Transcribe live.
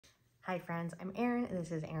Hi friends, I'm Erin, and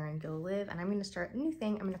this is Erin Go Live, and I'm going to start a new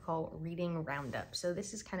thing I'm going to call Reading Roundup. So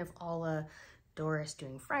this is kind of a la Doris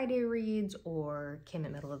doing Friday reads, or Kim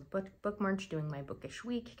at Middle of the Book March doing my bookish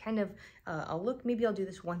week. Kind of, maybe I'll do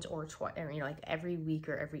this once or twice, like every week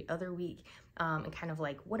or every other week, and kind of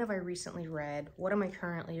like, what have I recently read? What am I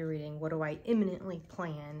currently reading? What do I imminently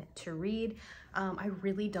plan to read? I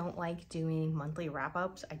really don't like doing monthly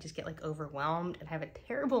wrap-ups. I just get like overwhelmed and have a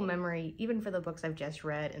terrible memory, even for the books I've just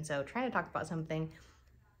read. And so trying to talk about something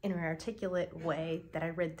in an articulate way that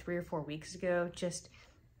I read 3 or 4 weeks ago just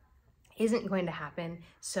isn't going to happen.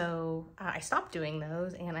 So I stopped doing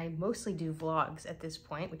those, and I mostly do vlogs at this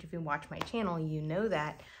point, which if you watch my channel, you know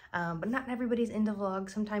that. But not everybody's into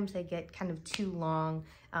vlogs. Sometimes they get kind of too long.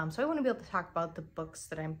 So I want to be able to talk about the books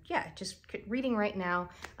that I'm, just reading right now,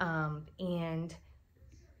 and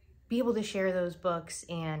be able to share those books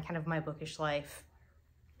and kind of my bookish life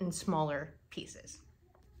in smaller pieces.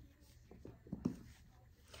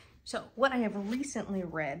 So what I have recently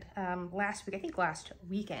read, last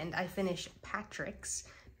weekend, I finished Pastrix,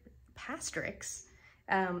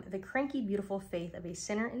 The Cranky Beautiful Faith of a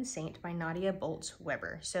Sinner and Saint by Nadia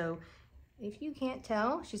Bolz-Weber. So if you can't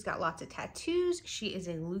tell, she's got lots of tattoos. She is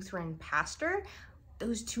a Lutheran pastor.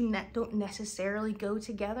 Those two don't necessarily go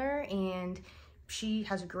together, and she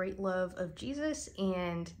has a great love of Jesus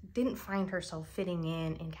and didn't find herself fitting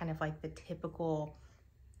in kind of like the typical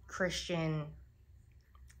Christian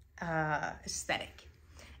aesthetic.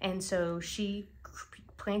 And so she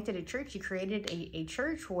planted a church. She created a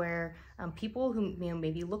church where people who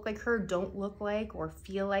maybe look like her, don't look like or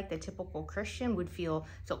feel like the typical Christian would feel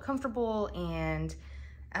comfortable and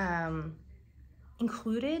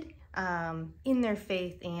included in their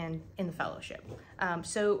faith and in the fellowship.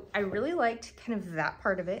 So I really liked kind of that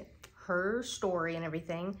part of it, her story and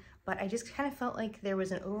everything, but I just kind of felt like there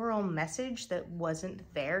was an overall message that wasn't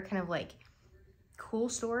there, kind of like, cool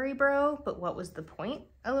story, bro, but what was the point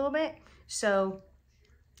a little bit? So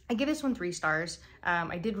I give this one 3 stars.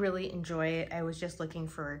 I did really enjoy it. I was just looking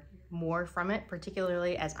for more from it,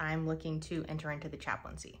 particularly as I'm looking to enter into the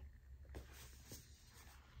chaplaincy.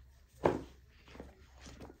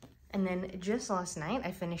 And then just last night,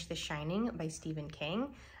 I finished The Shining by Stephen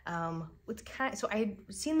King. So I'd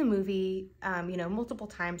seen the movie, multiple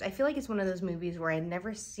times. I feel like it's one of those movies where I'd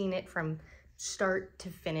never seen it from start to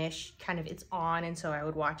finish, kind of it's on, and so I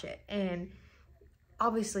would watch it. And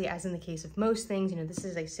obviously, as in the case of most things, this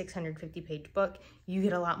is a 650-page book. You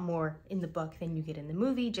get a lot more in the book than you get in the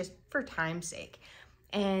movie, just for time's sake.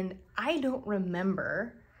 And I don't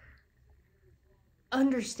remember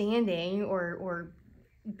understanding or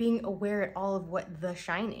being aware at all of what The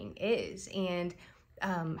Shining is, and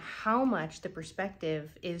how much the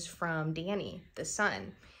perspective is from Danny, the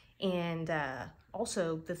son, and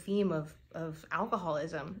also the theme of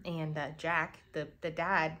alcoholism, and Jack, the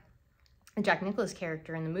dad, Jack Nicklaus'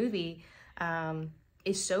 character in the movie,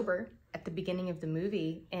 is sober at the beginning of the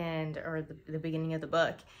movie or the beginning of the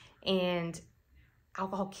book, and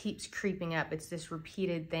alcohol keeps creeping up. It's this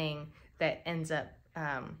repeated thing that ends up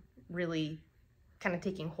really kind of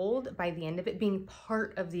taking hold by the end of it, being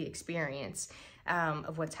part of the experience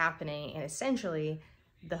of what's happening, and essentially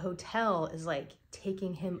the hotel is like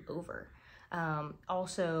taking him over.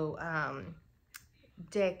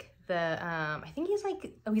 Dick, I think he's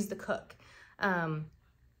like, he's the cook.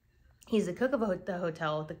 He's the cook of the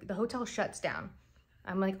hotel. The hotel shuts down.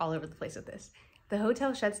 I'm like all over the place with this. The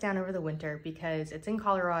hotel shuts down over the winter because it's in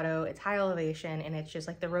Colorado, it's high elevation, and it's just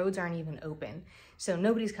like the roads aren't even open. So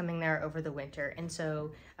nobody's coming there over the winter. And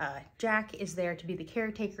so Jack is there to be the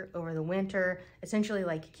caretaker over the winter, essentially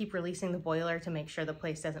like keep releasing the boiler to make sure the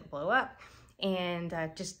place doesn't blow up, and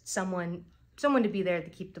just someone to be there to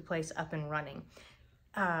keep the place up and running.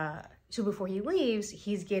 So before he leaves,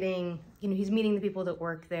 he's getting, he's meeting the people that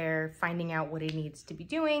work there, finding out what he needs to be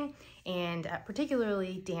doing. And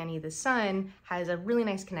particularly Danny, the son, has a really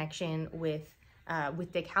nice connection with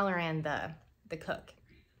Dick Halloran, the cook.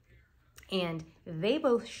 And they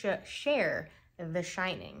both share the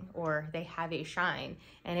shining, or they have a shine,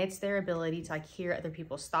 and it's their ability to like hear other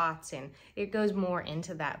people's thoughts, and it goes more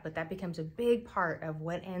into that, but that becomes a big part of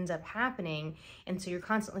what ends up happening. And so you're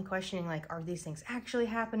constantly questioning, like, are these things actually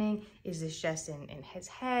happening? Is this just in his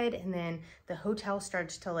head? And then the hotel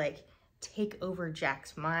starts to like take over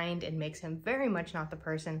Jack's mind and makes him very much not the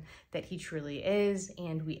person that he truly is,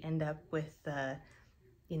 and we end up with the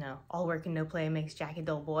all work and no play makes Jack a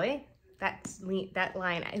dull boy. That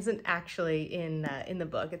line isn't actually in the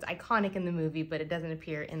book. It's iconic in the movie, but it doesn't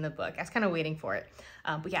appear in the book. I was kind of waiting for it.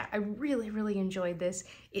 But yeah, I really, really enjoyed this.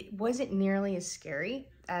 It wasn't nearly as scary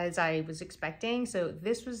as I was expecting. So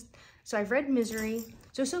this was So I've read Misery.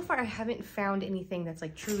 So far I haven't found anything that's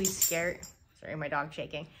like truly scary. Sorry, my dog's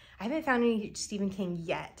shaking. I haven't found any Stephen King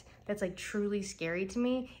yet that's like truly scary to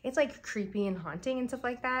me. It's like creepy and haunting and stuff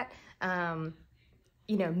like that.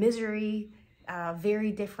 You know, Misery,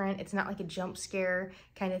 very different. It's not like a jump scare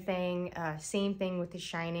kind of thing. Same thing with The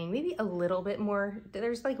Shining, maybe a little bit more.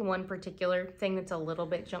 There's like one particular thing that's a little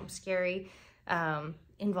bit jump scary,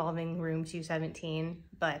 involving room 217.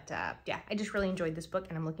 But yeah, I just really enjoyed this book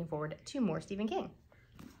and I'm looking forward to more Stephen King.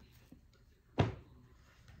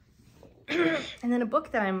 And then a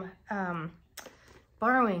book that I'm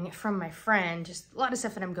borrowing from my friend, just a lot of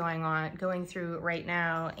stuff that I'm going through right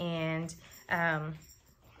now, and I'm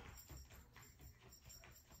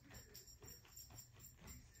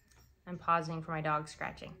pausing for my dog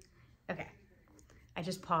scratching. Okay, I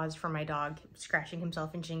just paused for my dog scratching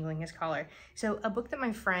himself and jingling his collar. So a book that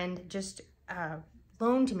my friend just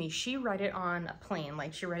loaned to me, she read it on a plane,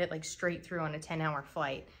 like she read it like straight through on a 10-hour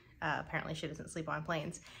flight. Apparently she doesn't sleep on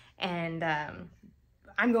planes. And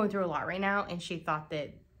I'm going through a lot right now, and she thought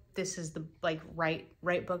that this is the like right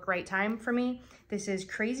book, right time for me. This is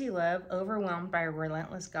Crazy Love, Overwhelmed by a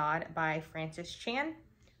Relentless God by Frances Chan.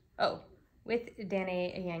 Oh, with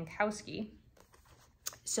Danae Yankowski.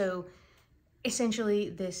 So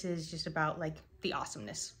essentially this is just about like the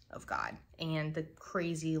awesomeness of God and the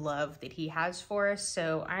crazy love that he has for us.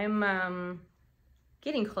 So I'm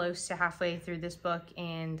getting close to halfway through this book,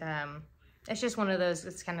 and it's just one of those,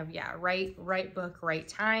 it's kind of, yeah, right book, right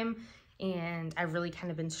time. And I've really kind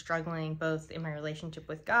of been struggling both in my relationship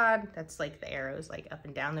with God, that's like the arrows like up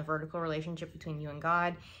and down, the vertical relationship between you and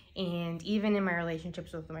God, and even in my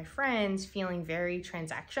relationships with my friends, feeling very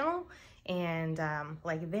transactional, and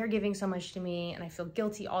like they're giving so much to me and I feel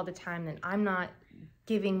guilty all the time that I'm not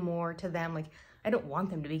giving more to them. Like I don't want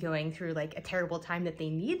them to be going through like a terrible time that they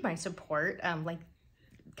need my support, like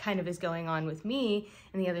kind of is going on with me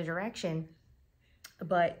in the other direction.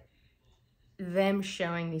 But them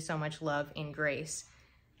showing me so much love and grace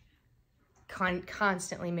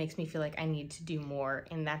constantly makes me feel like I need to do more,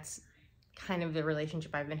 and that's kind of the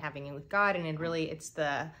relationship I've been having with God. And it really,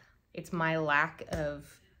 it's my lack of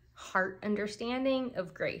heart understanding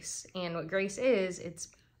of grace, and what grace is, it's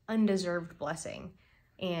undeserved blessing,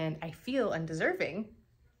 and I feel undeserving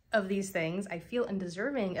of these things. I feel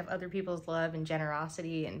undeserving of other people's love and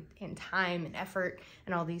generosity and time and effort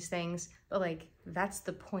and all these things. But like, that's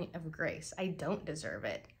the point of grace. I don't deserve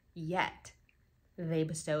it, yet they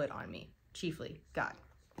bestow it on me, chiefly God.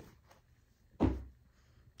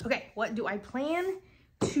 Okay, what do I plan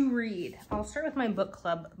to read? I'll start with my book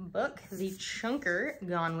club book, The Chunker,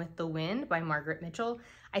 Gone with the Wind by Margaret Mitchell.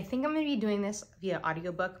 I think I'm going to be doing this via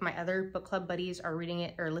audiobook. My other book club buddies are reading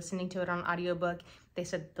it or listening to it on audiobook. They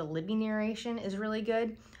said the Libby narration is really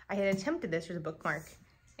good. I had attempted this, there's a bookmark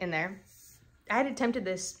in there. I had attempted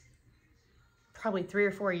this probably 3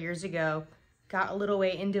 or 4 years ago, got a little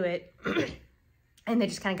way into it, and I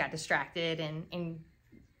just kind of got distracted and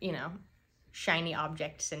you know, shiny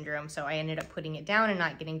object syndrome. So I ended up putting it down and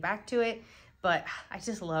not getting back to it. But I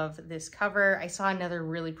just love this cover. I saw another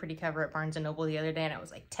really pretty cover at Barnes & Noble the other day, and I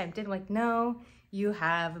was like tempted, like, no, you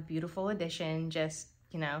have a beautiful edition. Just,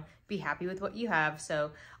 you know, be happy with what you have.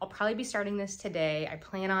 So I'll probably be starting this today. I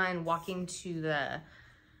plan on walking to the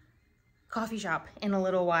coffee shop in a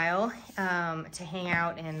little while to hang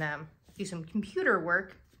out and do some computer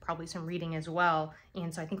work, probably some reading as well.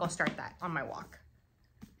 And so I think I'll start that on my walk.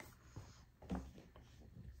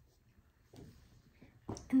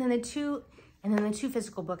 And then the two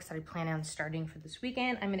physical books that I plan on starting for this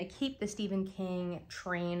weekend, I'm going to keep the Stephen King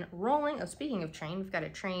train rolling. Oh, speaking of train, we've got a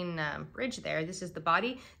train bridge there. This is the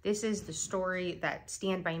body. This is the story that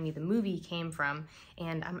Stand By Me, the movie, came from.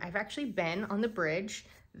 And I've actually been on the bridge.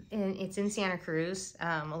 And it's in Santa Cruz,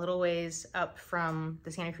 a little ways up from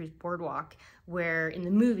the Santa Cruz boardwalk, where in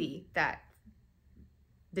the movie that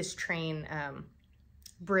this train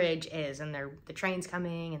bridge is, and the train's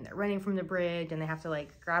coming and they're running from the bridge and they have to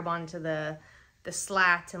like grab onto the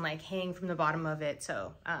slat and like hang from the bottom of it.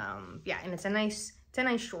 So yeah, and it's a nice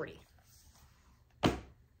shorty. And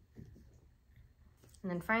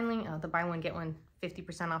then finally, the buy one get one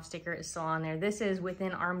 50% off sticker is still on there. This is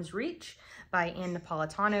Within Arm's Reach by Ann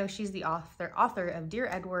Napolitano. She's the author of Dear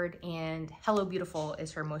Edward, and Hello Beautiful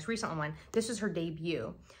is her most recent one. This was her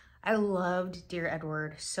debut. I loved Dear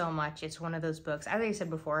Edward so much. It's one of those books, as I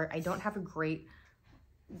said before, I don't have a great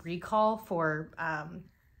recall for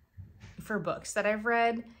books that I've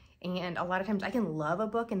read. And a lot of times I can love a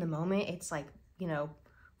book in the moment. It's like, you know,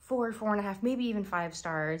 4, 4.5, maybe even 5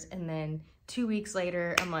 stars. And then 2 weeks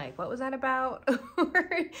later, I'm like, what was that about? Or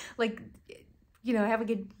like, you know, I have a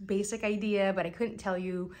good basic idea, but I couldn't tell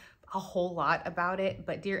you a whole lot about it,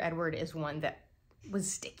 but Dear Edward is one that was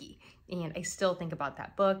sticky, and I still think about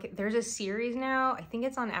that book. There's a series now, I think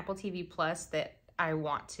it's on Apple TV Plus, that I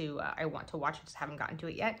want to watch. I just haven't gotten to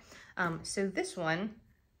it yet. So this one,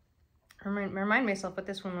 remind myself what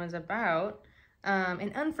this one was about.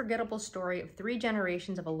 An unforgettable story of 3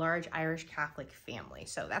 generations of a large Irish Catholic family.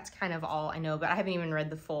 So that's kind of all I know, but I haven't even read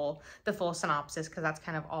the full synopsis because that's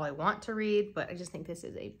kind of all I want to read. But I just think this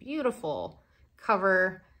is a beautiful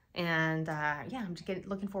cover, and yeah, I'm just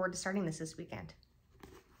looking forward to starting this weekend.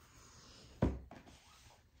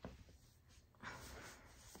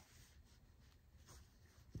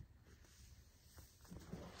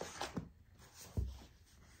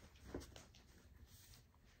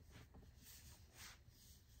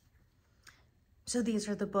 So these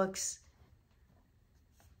are the books.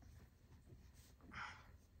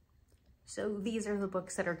 So these are the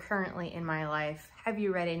books that are currently in my life. Have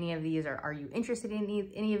you read any of these, or are you interested in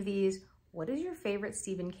any of these? What is your favorite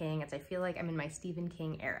Stephen King? As I feel like I'm in my Stephen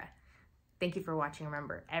King era. Thank you for watching.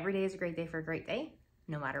 Remember, every day is a great day for a great day,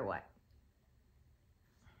 no matter what.